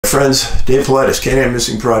friends, Dave Paulides, CanAm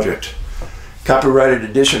Missing Project. Copyrighted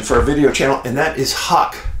edition for our video channel, and that is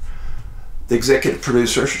Huck, the executive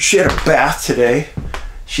producer. She had a bath today.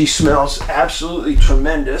 She smells absolutely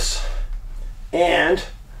tremendous. And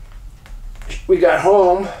we got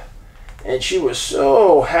home, and she was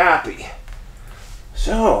so happy.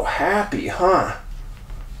 So happy, huh?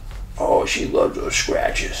 Oh, she loves those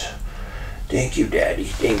scratches. Thank you, Daddy.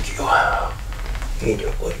 Thank you. You're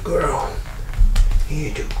a good girl.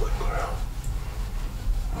 You're a good girl.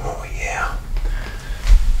 Oh, yeah.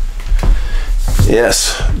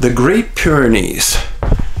 Yes, the Great Pyrenees.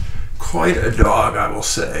 Quite a dog, I will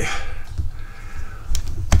say.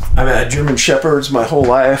 I've had German Shepherds my whole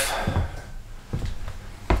life.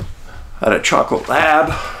 Had a chocolate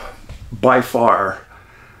lab. By far,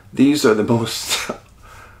 these are the most...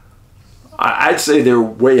 I'd say they're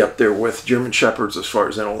way up there with German Shepherds as far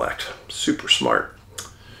as intellect. Super smart.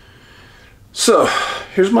 So,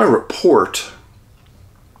 here's my report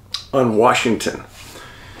on Washington.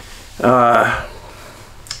 We're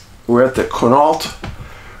at the Connaught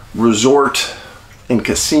Resort and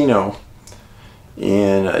Casino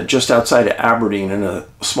in just outside of Aberdeen in a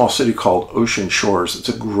small city called Ocean Shores. It's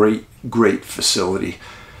a great, great facility.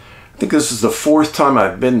 I think this is the 4th time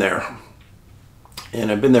I've been there.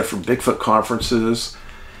 And I've been there for Bigfoot conferences,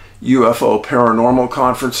 UFO paranormal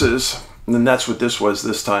conferences, and then that's what this was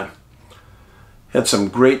this time. Had some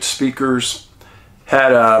great speakers.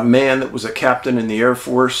 Had a man that was a captain in the Air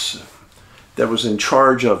Force that was in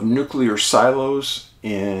charge of nuclear silos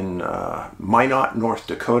in Minot, North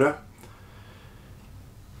Dakota.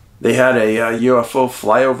 They had a UFO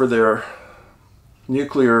fly over their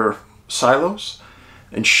nuclear silos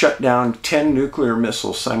and shut down 10 nuclear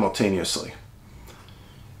missiles simultaneously.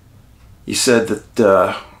 He said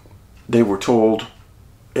that they were told,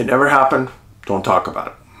 it never happened, don't talk about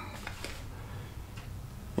it.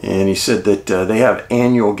 And he said that they have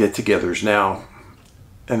annual get-togethers now,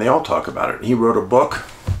 and they all talk about it. He wrote a book,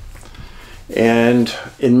 and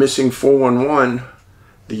in Missing 411,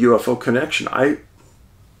 the UFO Connection, I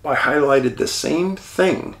highlighted the same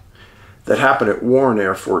thing that happened at Warren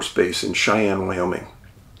Air Force Base in Cheyenne, Wyoming.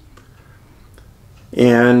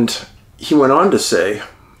 And he went on to say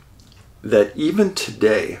that even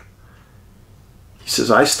today, he says,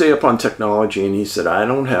 I stay up on technology, and he said, I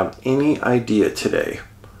don't have any idea today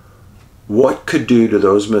what could do to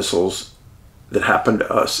those missiles that happened to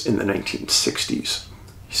us in the 1960s.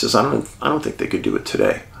 He says, I don't think they could do it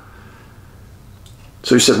today.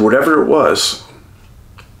 So he said, whatever it was,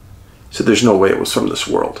 he said, there's no way it was from this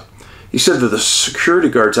world. He said that the security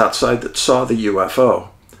guards outside that saw the UFO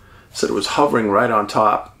said it was hovering right on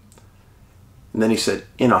top. And then he said,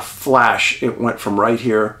 in a flash, it went from right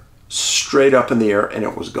here straight up in the air, and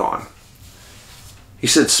it was gone. He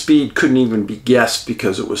said speed couldn't even be guessed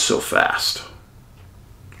because it was so fast.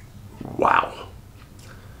 Wow.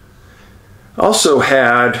 Also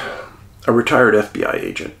had a retired FBI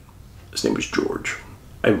agent. His name was George.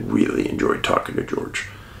 I really enjoyed talking to George.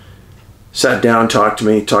 Sat down, talked to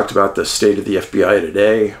me, talked about the state of the FBI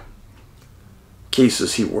today,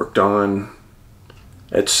 cases he worked on,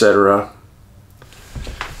 etc.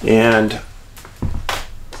 And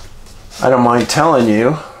I don't mind telling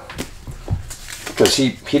you, because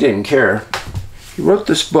he didn't care, he wrote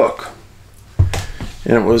this book,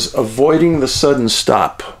 and it was Avoiding the Sudden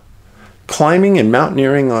Stop, Climbing and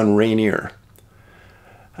Mountaineering on Rainier.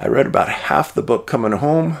 I read about half the book coming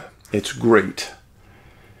home. It's great.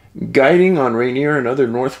 Guiding on Rainier and other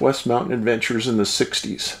Northwest mountain adventures in the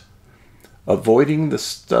 60s. Avoiding the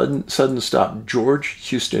Sudden Stop, George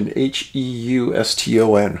Houston,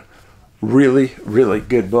 H-E-U-S-T-O-N. Really, really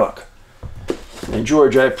good book. And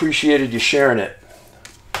George, I appreciated you sharing it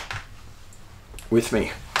with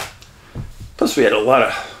me. Plus we had a lot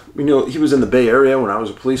of, you know, he was in the Bay Area when I was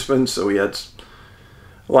a policeman, so we had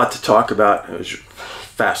a lot to talk about. It was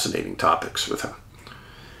fascinating topics with him.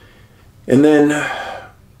 And then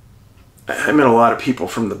I met a lot of people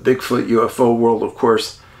from the Bigfoot UFO world, of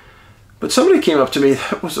course. But somebody came up to me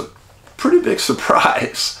that was a pretty big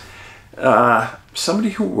surprise. Somebody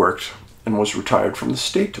who worked and was retired from the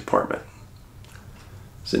State Department.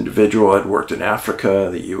 This individual had worked in Africa,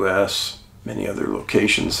 the US, many other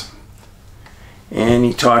locations. And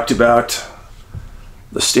he talked about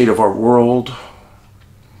the state of our world,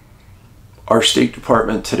 our State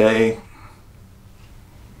Department today.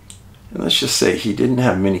 And let's just say he didn't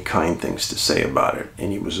have many kind things to say about it,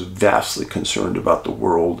 and he was vastly concerned about the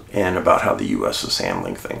world and about how the U.S. is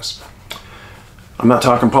handling things. I'm not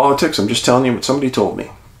talking politics, I'm just telling you what somebody told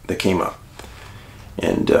me that came up.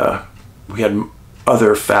 And we had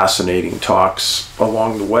other fascinating talks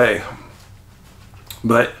along the way.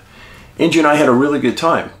 But Angie and I had a really good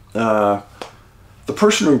time. The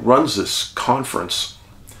person who runs this conference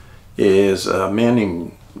is a man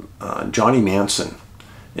named Johnny Manson.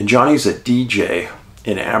 And Johnny's a DJ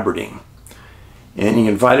in Aberdeen. And he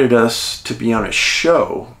invited us to be on a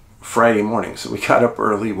show Friday morning. So we got up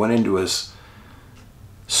early, went into his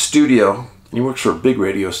studio. And he works for a big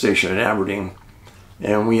radio station in Aberdeen.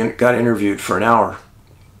 And we got interviewed for an hour.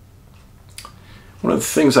 One of the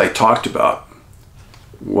things I talked about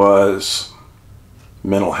was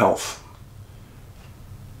mental health.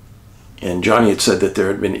 And Johnny had said that there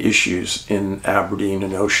had been issues in Aberdeen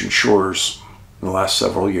and Ocean Shores in the last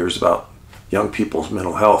several years about young people's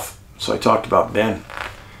mental health. So I talked about Ben,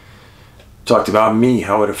 talked about me,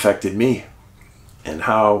 how it affected me, and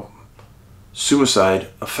how suicide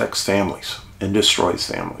affects families and destroys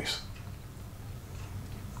families.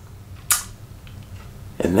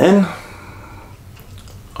 And then,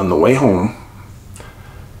 on the way home,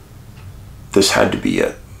 this had to be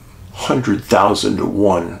a 100,000 to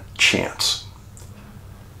 1 chance.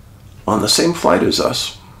 On the same flight as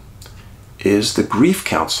us is the grief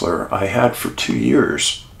counselor I had for 2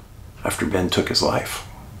 years after Ben took his life.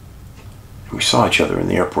 And we saw each other in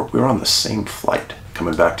the airport. We were on the same flight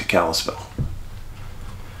coming back to Kalispell.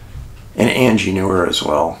 And Angie knew her as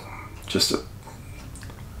well. Just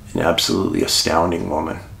an absolutely astounding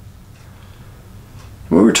woman.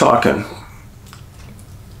 We were talking,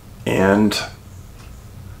 and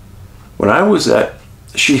when I was at,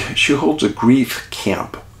 she holds a grief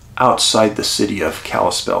camp outside the city of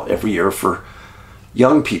Kalispell every year for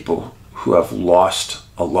young people who have lost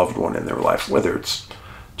a loved one in their life, whether it's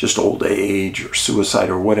just old age or suicide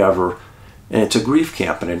or whatever. And it's a grief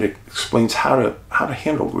camp, and it explains how to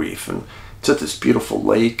handle grief. And it's at this beautiful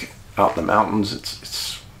lake out in the mountains.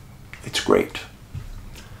 It's great.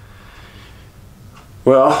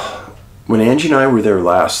 Well, when Angie and I were there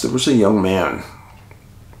last, there was a young man,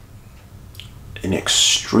 an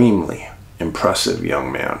extremely impressive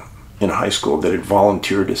young man in high school that had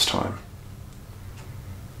volunteered his time.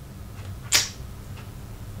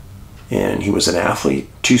 And he was an athlete,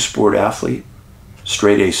 2-sport athlete,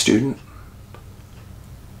 straight A student.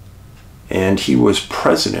 And he was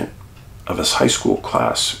president of his high school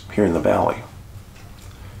class here in the Valley.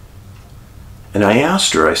 And I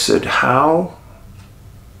asked her, I said, how...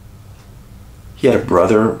 He had a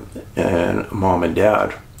brother and a mom and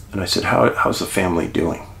dad. And I said, how's the family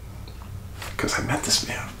doing? Because I met this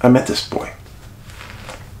man. I met this boy.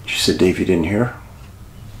 She said, Dave, you didn't hear?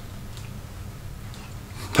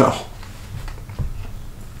 No.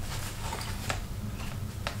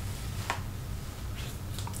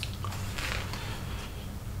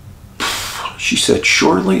 She said,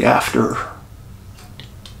 shortly after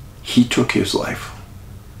he took his life,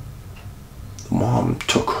 the mom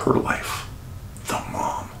took her life. The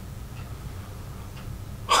mom.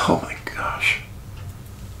 Oh my gosh.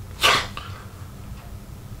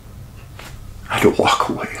 I had to walk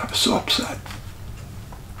away. I was so upset.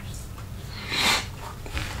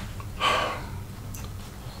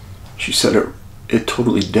 She said it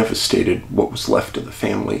totally devastated what was left of the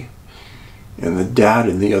family. And the dad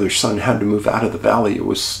and the other son had to move out of the valley. It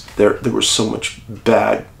was there was so much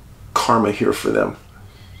bad karma here for them.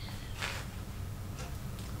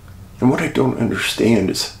 And what I don't understand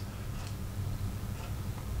is,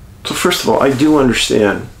 so first of all, I do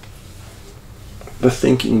understand the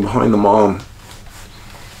thinking behind the mom,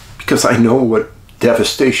 because I know what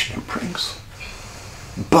devastation it brings.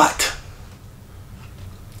 But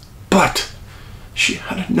she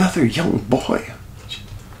had another young boy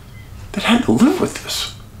that had to live with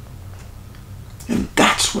this. And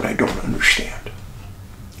that's what I don't understand.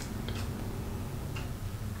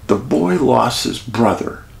 The boy lost his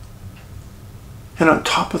brother. And on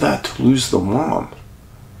top of that, to lose the mom,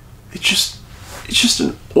 it's just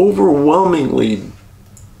an overwhelmingly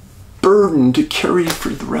burden to carry for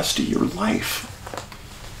the rest of your life.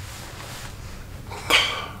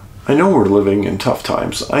 I know we're living in tough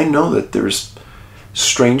times. I know that there's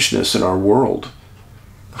strangeness in our world.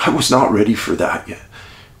 I was not ready for that yet.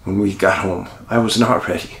 When we got home, I was not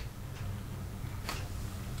ready.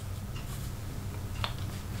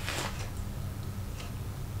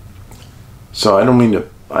 So I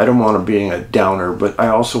don't want to be a downer, but I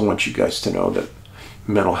also want you guys to know that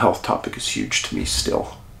mental health topic is huge to me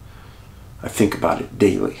still. I think about it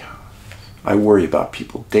daily. I worry about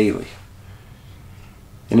people daily.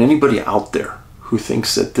 And anybody out there who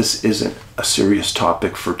thinks that this isn't a serious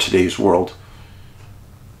topic for today's world,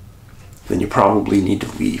 then you probably need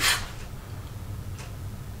to leave.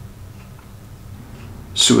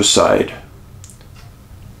 Suicide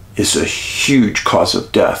is a huge cause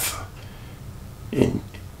of death in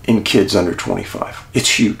in kids under 25.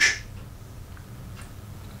 It's huge.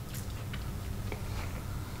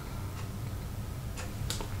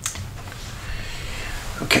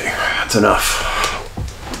 Okay, that's enough.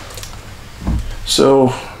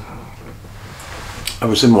 So, I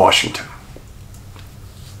was in Washington.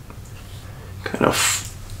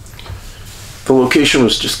 The location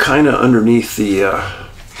was just kind of underneath the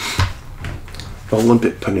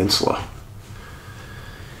Olympic Peninsula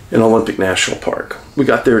in Olympic National Park. We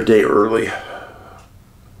got there a day early.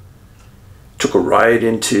 Took a ride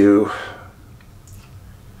into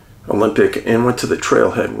Olympic and went to the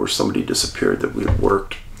trailhead where somebody disappeared that we had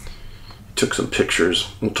worked. Took some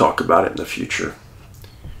pictures. We'll talk about it in the future.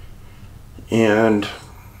 And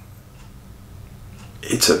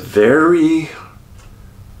it's a very,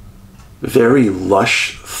 very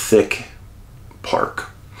lush, thick park.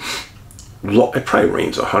 It probably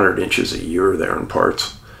rains 100 inches a year there in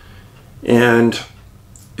parts. And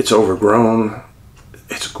it's overgrown.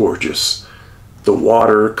 It's gorgeous. The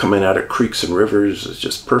water coming out of creeks and rivers is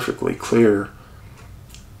just perfectly clear.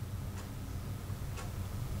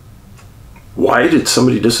 Why did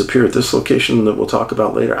somebody disappear at this location that we'll talk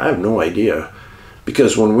about later? I have no idea.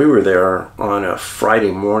 Because when we were there on a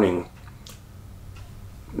Friday morning,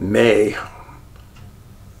 May,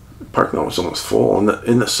 the parking lot was almost full.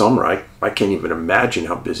 In the summer, I can't even imagine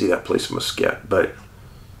how busy that place must get, but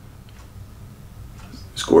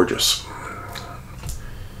it's gorgeous.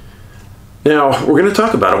 Now, we're going to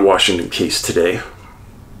talk about a Washington case today.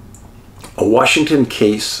 A Washington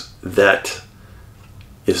case that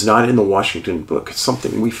is not in the Washington book. It's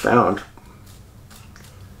something we found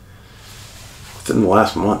within the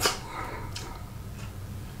last month.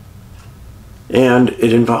 And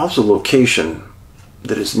it involves a location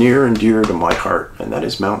that is near and dear to my heart, and that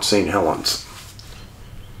is Mount St. Helens.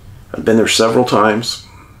 I've been there several times.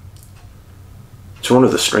 It's one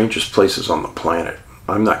of the strangest places on the planet.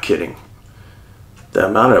 I'm not kidding. The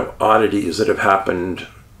amount of oddities that have happened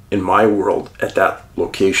in my world at that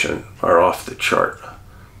location are off the chart.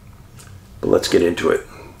 But let's get into it.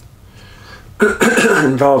 It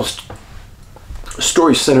involves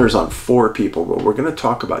story centers on 4 people, but we're going to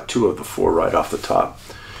talk about 2 of the 4 right off the top.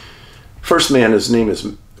 First man, his name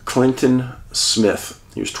is Clinton Smith.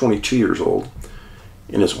 He was 22 years old,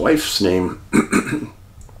 and his wife's name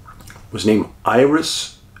was named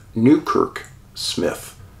Iris Newkirk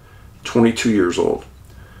Smith, 22 years old.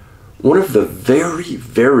 One of the very,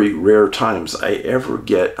 very rare times I ever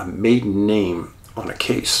get a maiden name on a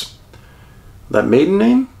case. That maiden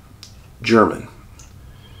name? German.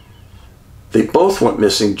 They both went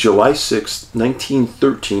missing July 6,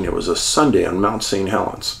 1913. It was a Sunday on Mount St.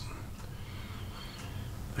 Helens.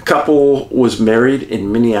 The couple was married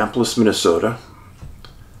in Minneapolis, Minnesota.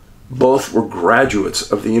 Both were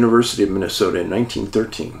graduates of the University of Minnesota in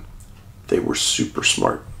 1913. They were super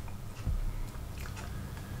smart.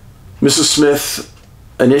 Mrs. Smith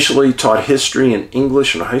initially taught history and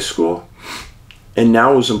English in high school and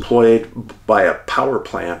now was employed by a power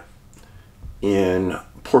plant in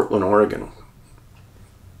Portland, Oregon.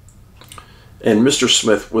 And Mr.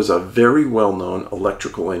 Smith was a very well-known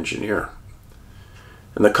electrical engineer.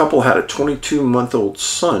 And the couple had a 22-month-old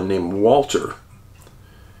son named Walter,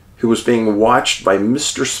 who was being watched by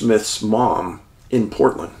Mr. Smith's mom in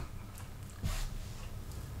Portland.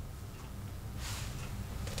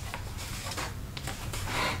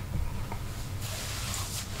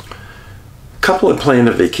 The couple had planned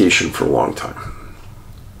a vacation for a long time.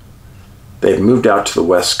 They had moved out to the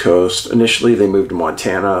West Coast. Initially, they moved to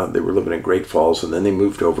Montana. They were living in Great Falls, and then they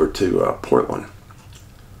moved over to Portland.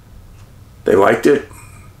 They liked it.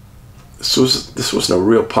 This wasn't a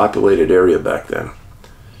real populated area back then.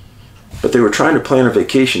 But they were trying to plan a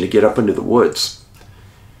vacation to get up into the woods.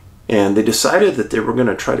 And they decided that they were going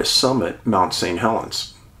to try to summit Mount St.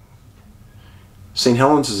 Helens. St.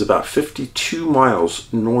 Helens is about 52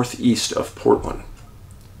 miles northeast of Portland.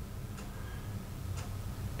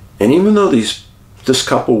 And even though this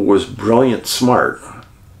couple was brilliant, smart,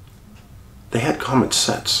 they had common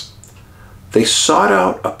sense. They sought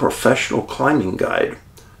out a professional climbing guide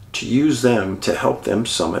to use them to help them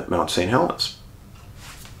summit Mount St. Helens.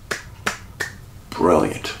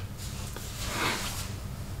 Brilliant.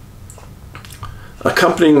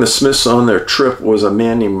 Accompanying the Smiths on their trip was a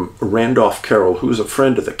man named Randolph Carroll, who was a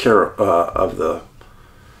friend of the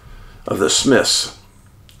Smiths.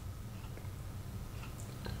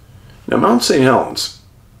 Now, Mount St. Helens,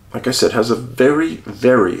 like I said, has a very,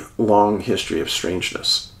 very long history of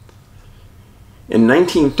strangeness. In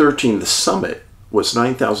 1913, the summit was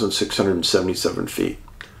 9,677 feet.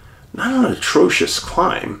 Not an atrocious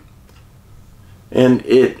climb, And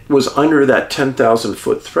it was under that 10,000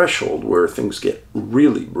 foot threshold where things get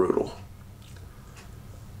really brutal.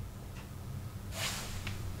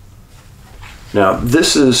 Now,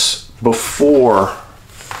 this is before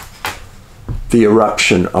the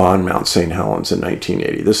eruption on Mount St. Helens in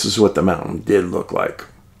 1980. This is what the mountain did look like.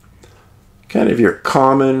 Kind of your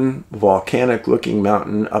common volcanic looking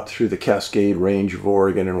mountain up through the Cascade Range of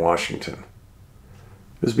Oregon and Washington.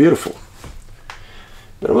 It was beautiful.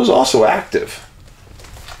 But it was also active.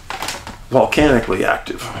 Volcanically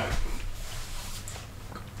active.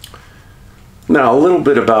 Now, a little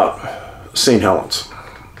bit about St. Helens.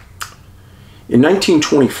 In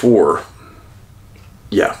 1924,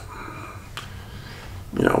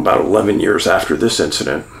 about 11 years after this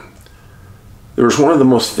incident, there was one of the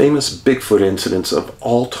most famous Bigfoot incidents of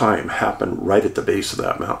all time happened right at the base of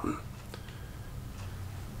that mountain.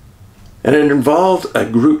 And it involved a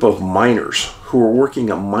group of miners who were working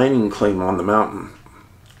a mining claim on the mountain.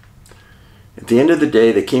 At the end of the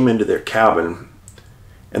day, they came into their cabin,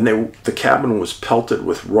 and the cabin was pelted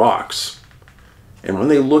with rocks. And when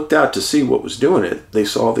they looked out to see what was doing it, they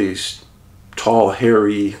saw these tall,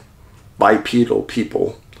 hairy, bipedal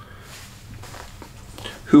people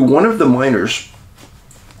who one of the miners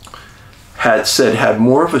had said had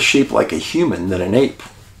more of a shape like a human than an ape.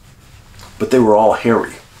 But they were all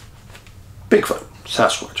hairy. Bigfoot,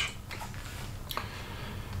 Sasquatch.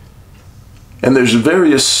 And there's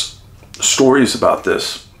various stories about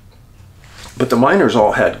this, but the miners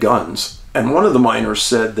all had guns. And one of the miners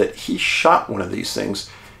said that he shot one of these things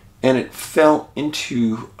and it fell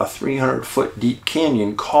into a 300-foot deep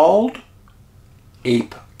canyon called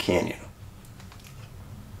Ape Canyon.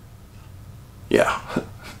 Yeah.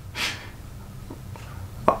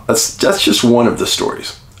 That's just one of the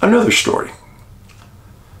stories. Another story.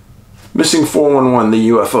 Missing 411, the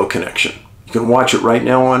UFO connection. You can watch it right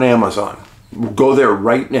now on Amazon. Go there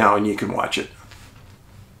right now and you can watch it.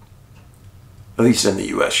 At least in the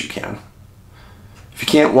US you can. If you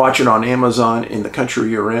can't watch it on Amazon in the country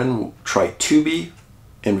you're in, try Tubi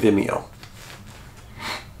and Vimeo.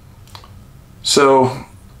 So,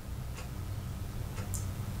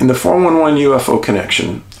 in the 411 UFO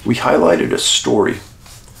connection, we highlighted a story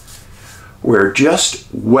where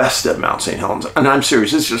just west of Mount St. Helens, and I'm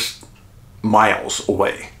serious, it's just miles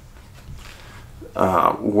away,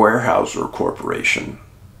 Weyerhaeuser Corporation.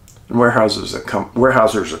 And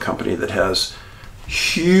Weyerhaeuser is a company that has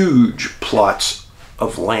huge plots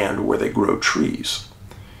of land where they grow trees.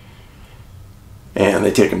 And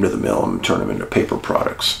they take them to the mill and turn them into paper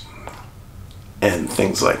products and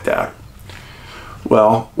things like that.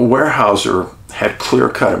 Well, Weyerhaeuser had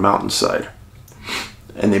clear-cut a mountainside,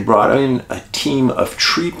 and they brought in a team of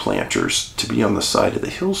tree planters to be on the side of the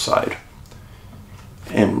hillside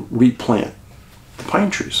and replant the pine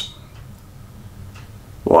trees.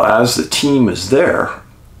 Well, as the team is there,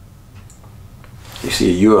 they see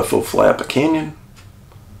a UFO fly up a canyon,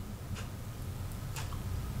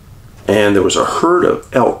 and there was a herd of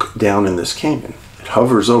elk down in this canyon. It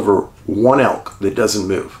hovers over one elk that doesn't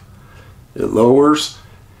move. It lowers,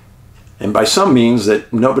 and by some means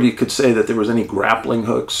that nobody could say that there was any grappling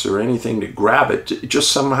hooks or anything to grab it. It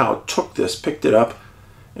just somehow took this, picked it up,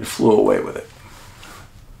 and flew away with it.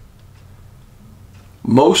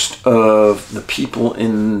 Most of the people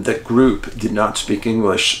in the group did not speak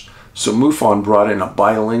English, so MUFON brought in a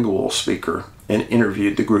bilingual speaker and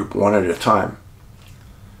interviewed the group one at a time.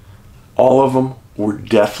 All of them were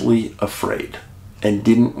deathly afraid and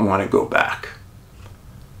didn't want to go back.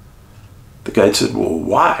 The guide said, well,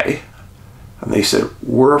 why? And they said,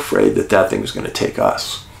 we're afraid that that thing is going to take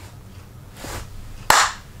us.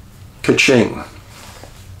 Ka-ching.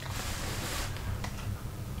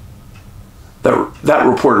 That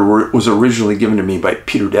report was originally given to me by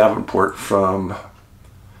Peter Davenport from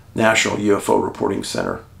National UFO Reporting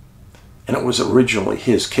Center. And it was originally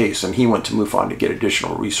his case, and he went to MUFON to get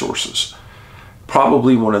additional resources.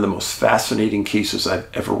 Probably one of the most fascinating cases I've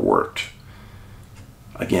ever worked.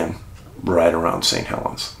 Again, right around St.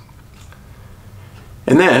 Helens.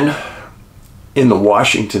 And then, in the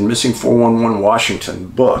Washington, Missing 411 Washington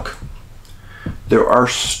book, there are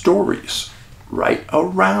stories right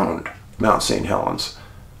around Mount St. Helens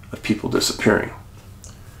of people disappearing.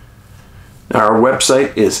 Now, our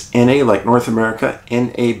website is NA, like North America,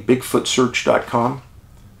 NABigfootsearch.com.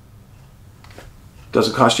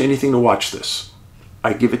 Doesn't cost you anything to watch this.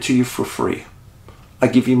 I give it to you for free. I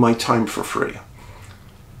give you my time for free.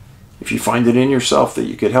 If you find it in yourself that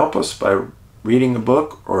you could help us by reading the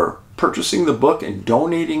book or purchasing the book and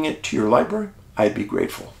donating it to your library, I'd be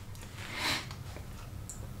grateful.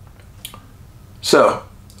 So,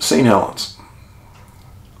 St. Helens.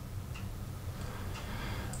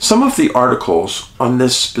 Some of the articles on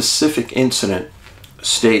this specific incident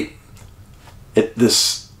state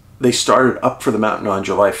they started up for the mountain on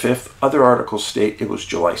July 5th. Other articles state it was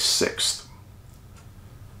July 6th.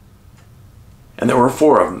 And there were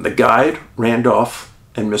 4 of them: the guide, Randolph,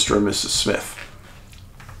 and Mr. and Mrs. Smith.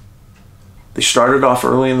 They started off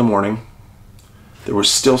early in the morning. There was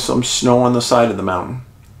still some snow on the side of the mountain.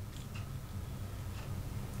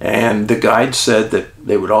 And the guide said that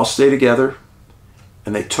they would all stay together,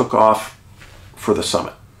 and they took off for the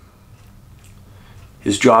summit.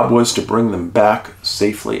 His job was to bring them back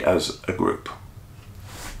safely as a group.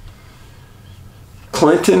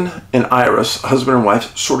 Clinton and Iris, husband and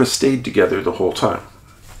wife, sort of stayed together the whole time.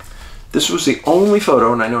 This was the only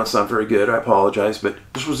photo, and I know it's not very good, I apologize, but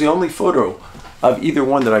this was the only photo of either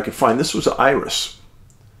one that I could find. This was Iris.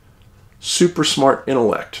 Super smart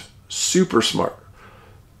intellect, super smart.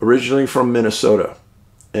 Originally from Minnesota,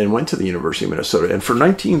 and went to the University of Minnesota. And for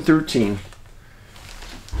 1913,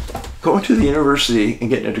 going to the university and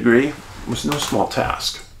getting a degree was no small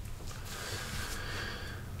task.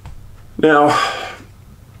 Now,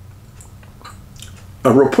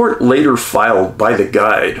 a report later filed by the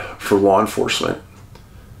guide for law enforcement,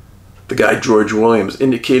 the guide George Williams,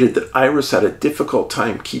 indicated that Iris had a difficult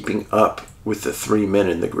time keeping up with the 3 men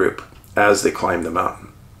in the group as they climbed the mountain.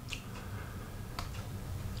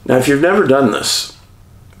 Now, if you've never done this,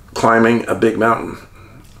 climbing a big mountain,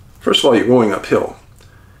 first of all, you're going uphill.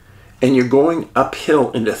 And you're going uphill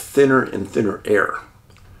into thinner and thinner air.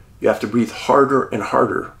 You have to breathe harder and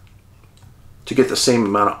harder to get the same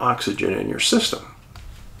amount of oxygen in your system.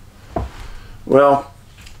 Well,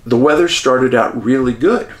 the weather started out really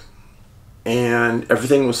good, and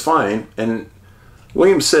everything was fine. And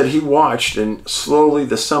Williams said he watched, and slowly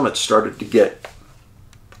the summit started to get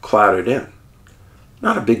clouded in.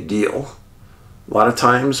 Not a big deal. A lot of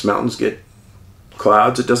times mountains get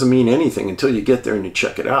clouds. It doesn't mean anything until you get there and you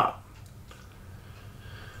check it out.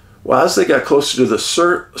 Well, as they got closer to the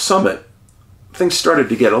summit, things started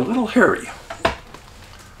to get a little hairy.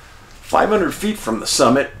 500 feet from the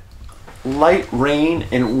summit, light rain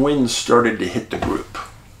and wind started to hit the group.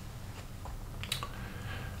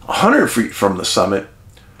 100 feet from the summit,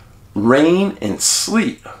 rain and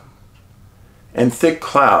sleet and thick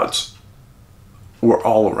clouds were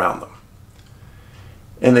all around them.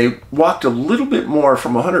 And they walked a little bit more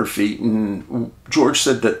from 100 feet, and George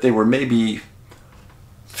said that they were maybe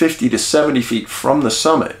 50 to 70 feet from the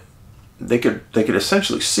summit. They could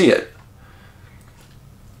essentially see it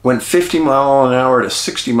when 50 mile an hour to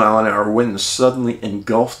 60 mile an hour winds suddenly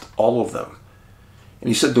engulfed all of them. And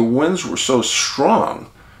he said the winds were so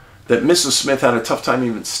strong that Mrs. Smith had a tough time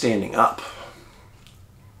even standing up.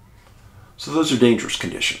 So those are dangerous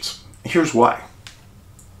conditions. Here's why.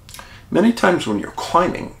 Many times when you're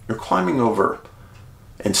climbing over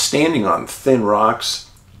and standing on thin rocks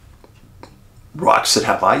that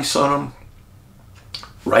have ice on them,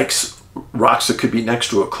 rocks that could be next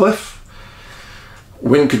to a cliff.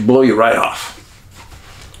 Wind could blow you right off.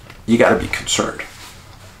 You got to be concerned.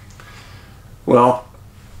 Well,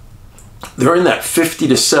 they're in that 50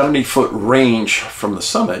 to 70 foot range from the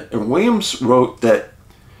summit, and Williams wrote that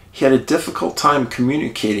he had a difficult time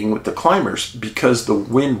communicating with the climbers because the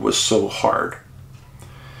wind was so hard.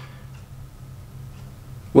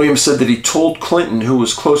 Williams said that he told Clinton, who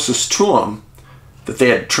was closest to him, that they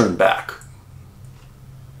had to turn back.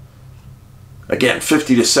 Again,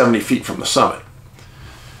 50 to 70 feet from the summit.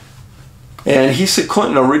 And he said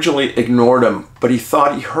Clinton originally ignored him, but he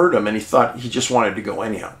thought he heard him and he thought he just wanted to go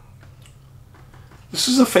anyhow. This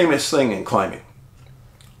is a famous thing in climbing.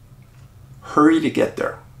 Hurry to get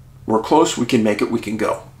there. We're close, we can make it, we can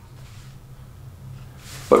go.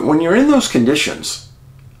 But when you're in those conditions,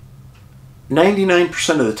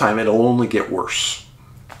 99% of the time it'll only get worse.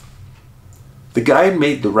 The guide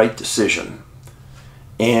made the right decision.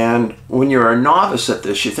 And when you're a novice at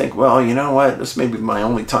this, you think, well, you know what, this may be my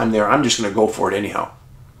only time there, I'm just going to go for it anyhow.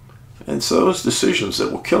 And it's those decisions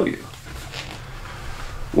that will kill you.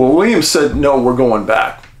 Well, Williams said, no, we're going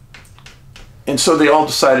back. And so they all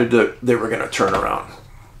decided that they were going to turn around.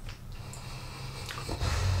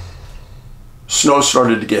 Snow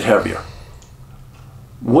started to get heavier.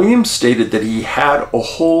 Williams stated that he had a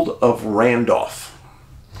hold of Randolph.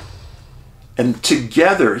 And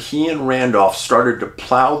together, he and Randolph started to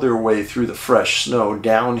plow their way through the fresh snow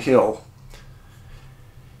downhill.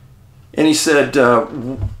 And he said,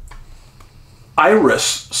 Iris,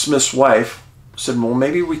 Smith's wife, said, well,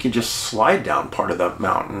 maybe we can just slide down part of that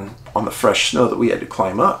mountain on the fresh snow that we had to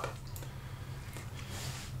climb up.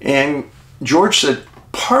 And George said,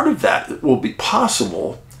 part of that will be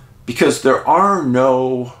possible because there are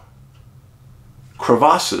no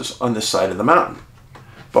crevasses on this side of the mountain.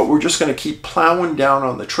 But we're just going to keep plowing down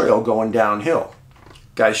on the trail going downhill.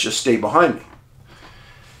 Guys, just stay behind me.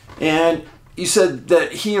 And he said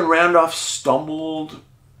that he and Randolph stumbled,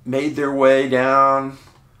 made their way down.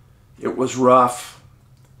 It was rough.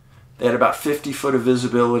 They had about 50 foot of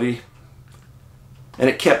visibility. And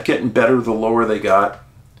it kept getting better the lower they got.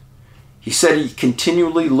 He said he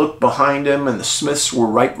continually looked behind him and the Smiths were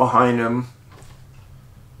right behind him.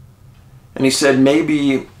 And he said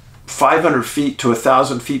maybe 500 feet to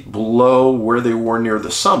 1,000 feet below where they were near the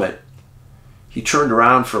summit, he turned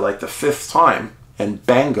around for like the 5th time and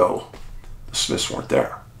bango, the Smiths weren't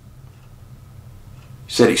there.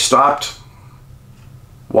 He said he stopped,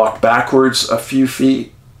 walked backwards a few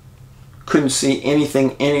feet, couldn't see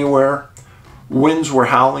anything anywhere. Winds were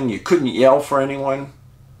howling, you couldn't yell for anyone.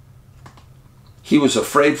 He was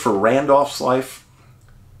afraid for Randolph's life.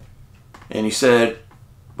 And he said,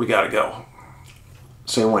 we gotta go.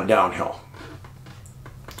 So he went downhill.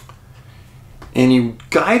 And he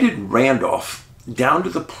guided Randolph down to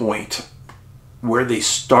the point where they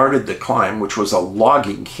started the climb, which was a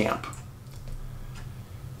logging camp.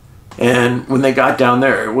 And when they got down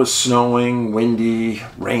there, it was snowing, windy,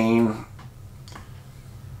 rain.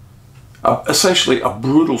 Essentially, a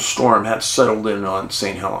brutal storm had settled in on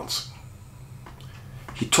St. Helens.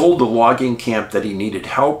 He told the logging camp that he needed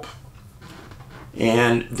help,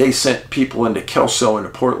 and they sent people into Kelso and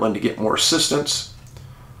to Portland to get more assistance.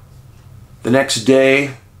 The next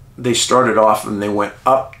day, they started off and they went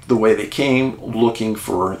up the way they came, looking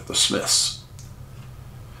for the Smiths.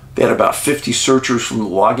 They had about 50 searchers from the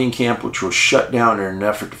logging camp, which was shut down in an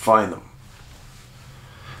effort to find them.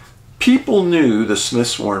 People knew the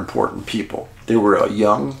Smiths were important people. They were a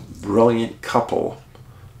young, brilliant couple,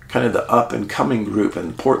 kind of the up-and-coming group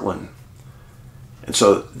in Portland. And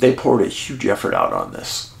so they poured a huge effort out on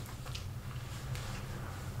this.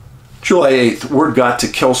 July 8th, word got to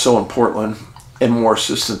Kelso and Portland, and more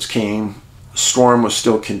assistance came. The storm was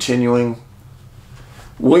still continuing.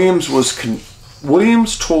 Williams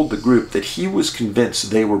told the group that he was convinced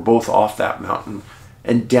they were both off that mountain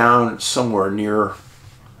and down somewhere near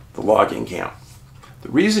the logging camp. The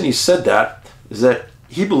reason he said that is that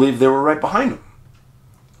he believed they were right behind him.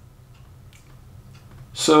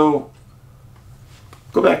 So,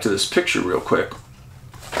 go back to this picture real quick.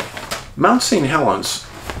 Mount St. Helens,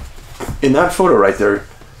 in that photo right there,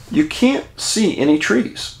 you can't see any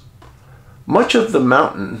trees. Much of the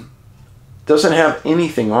mountain doesn't have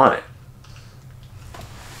anything on it.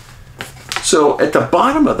 So at the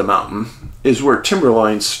bottom of the mountain is where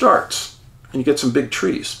timberline starts, and you get some big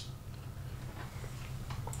trees.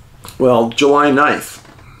 Well, July 9th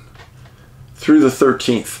through the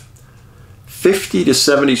 13th, 50 to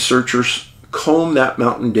 70 searchers combed that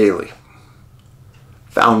mountain daily.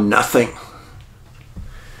 Found nothing.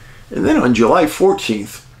 And then on July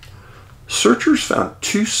 14th, searchers found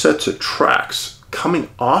 2 sets of tracks coming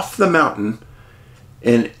off the mountain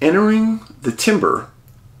and entering the timber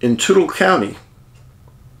in Toutle County.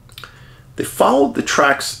 They followed the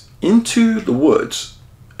tracks into the woods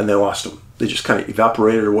and they lost them. They just kind of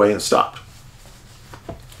evaporated away and stopped.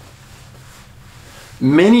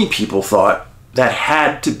 Many people thought that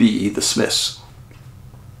had to be the Smiths.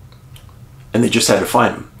 And they just had to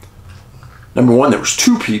find them. Number one, there was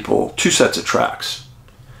 2 sets of tracks.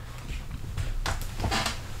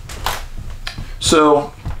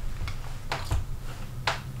 So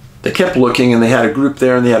they kept looking, and they had a group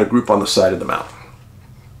there and they had a group on the side of the mountain.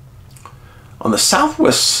 On the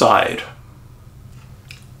southwest side,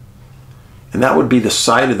 and that would be the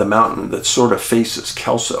side of the mountain that sort of faces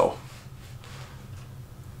Kelso,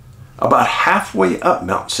 about halfway up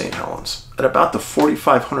Mount St. Helens, at about the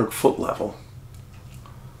 4,500 foot level,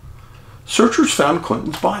 searchers found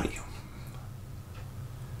Clinton's body.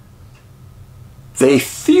 They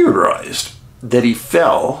theorized that he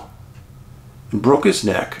fell and broke his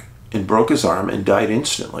neck and broke his arm and died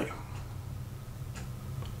instantly.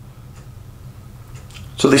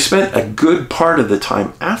 So they spent a good part of the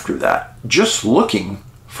time after that just looking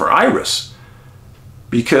for Iris,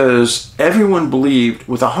 because everyone believed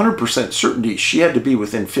with 100% certainty she had to be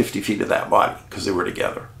within 50 feet of that body because they were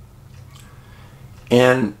together.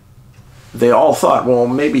 And they all thought, well,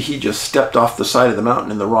 maybe he just stepped off the side of the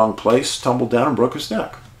mountain in the wrong place, tumbled down and broke his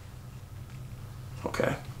neck.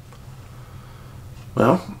 Okay.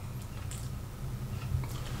 Well,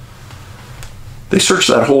 they searched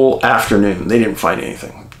that whole afternoon. They didn't find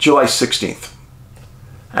anything. July 16th.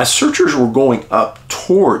 As searchers were going up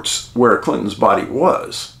towards where Clinton's body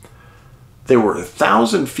was, they were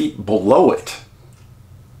 1,000 feet below it.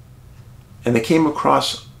 And they came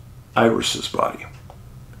across Iris's body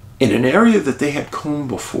in an area that they had combed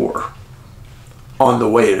before on the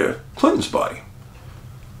way to Clinton's body.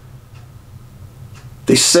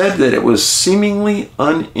 They said that it was seemingly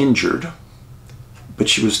uninjured, but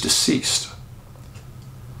she was deceased.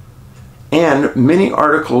 And many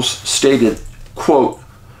articles stated, quote,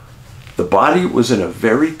 the body was in a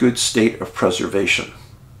very good state of preservation.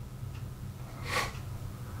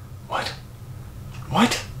 What?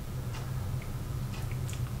 What?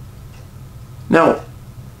 Now,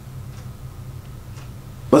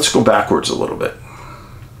 let's go backwards a little bit.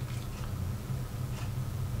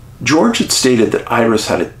 George had stated that Iris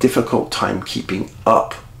had a difficult time keeping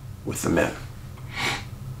up with the men.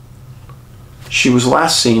 She was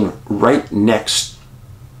last seen right next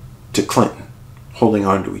to Clinton, holding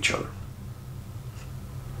on to each other.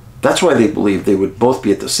 That's why they believed they would both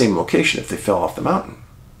be at the same location if they fell off the mountain.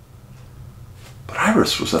 But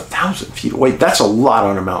Iris was 1,000 feet away. That's a lot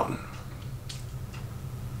on a mountain.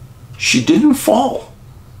 She didn't fall.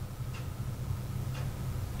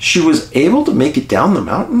 She was able to make it down the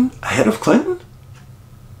mountain ahead of Clinton?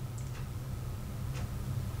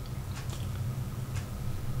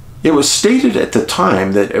 It was stated at the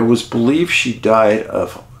time that it was believed she died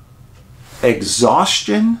of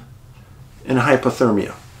exhaustion and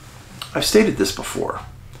hypothermia. I've stated this before.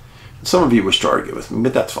 Some of you wish to argue with me,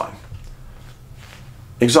 but that's fine.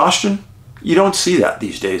 Exhaustion, you don't see that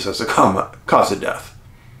these days as a cause of death.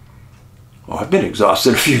 Well, I've been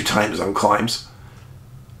exhausted a few times on climbs.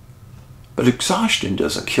 But exhaustion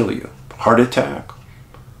doesn't kill you. Heart attack,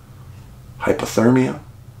 hypothermia.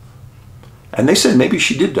 And they said maybe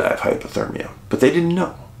she did die of hypothermia, but they didn't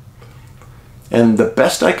know. And the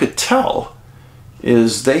best I could tell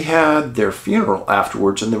is they had their funeral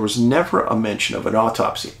afterwards and there was never a mention of an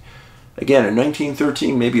autopsy. Again, in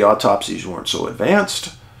 1913, maybe autopsies weren't so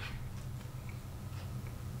advanced.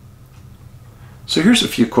 So here's a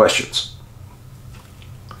few questions.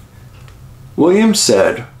 Williams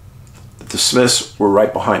said that the Smiths were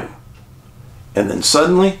right behind him. And then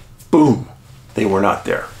suddenly, boom, they were not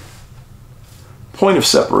there. Point of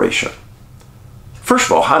separation. First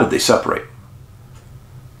of all, how did they separate?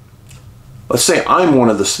 Let's say I'm one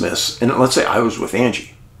of the Smiths, and let's say I was with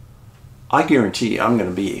Angie. I guarantee I'm going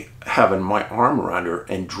to be having my arm around her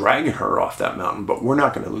and dragging her off that mountain, but we're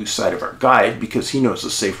not going to lose sight of our guide because he knows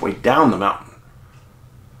the safe way down the mountain.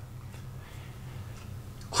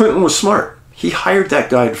 Clinton was smart. He hired that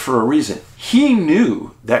guide for a reason. He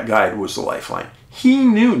knew that guide was the lifeline. He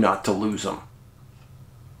knew not to lose him.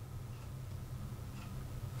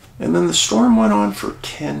 And then the storm went on for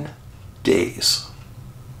 10 days.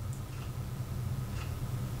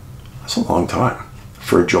 That's a long time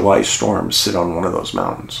for a July storm to sit on one of those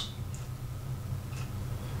mountains.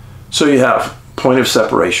 So you have point of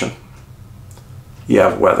separation, you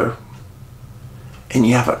have weather, and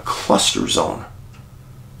you have a cluster zone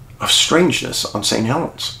of strangeness on St.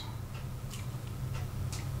 Helens.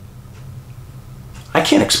 I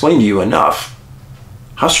can't explain to you enough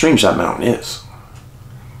how strange that mountain is.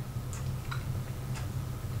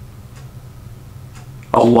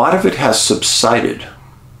 A lot of it has subsided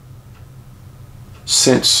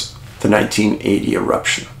since the 1980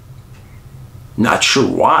 eruption. Not sure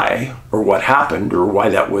why or what happened or why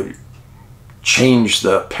that would change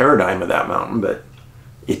the paradigm of that mountain, but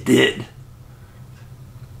it did.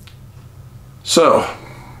 So,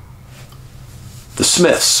 the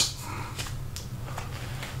Smiths.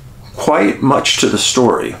 Quite much to the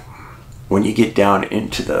story when you get down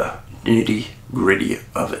into the nitty-gritty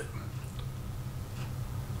of it.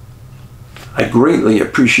 I greatly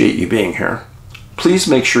appreciate you being here. Please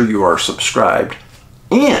make sure you are subscribed.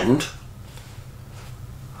 And,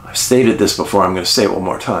 I've stated this before, I'm going to say it one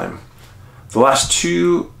more time. The last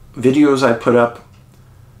 2 videos I put up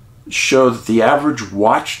show that the average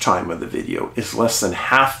watch time of the video is less than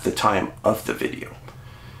half the time of the video.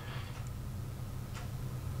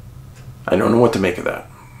 I don't know what to make of that.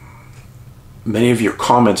 Many of your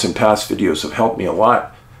comments in past videos have helped me a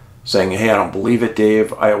lot, saying, hey, I don't believe it,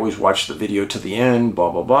 Dave. I always watch the video to the end,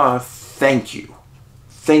 blah, blah, blah. Thank you.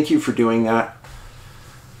 Thank you for doing that.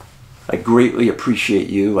 I greatly appreciate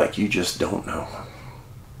you like you just don't know.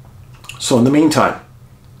 So in the meantime,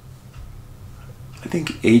 I think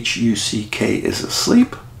HUCK is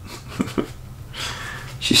asleep.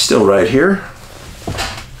 She's still right here.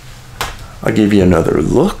 I'll give you another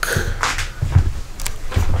look.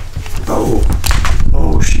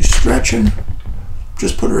 Oh, she's stretching.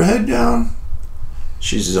 Just put her head down.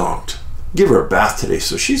 She's zonked. Give her a bath today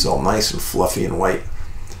so she's all nice and fluffy and white.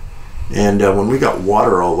 And when we got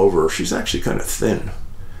water all over her, she's actually kind of thin.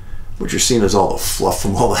 What you're seeing is all the fluff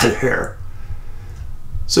from all that hair.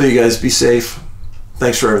 So you guys be safe.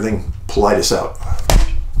 Thanks for everything. Paulides out.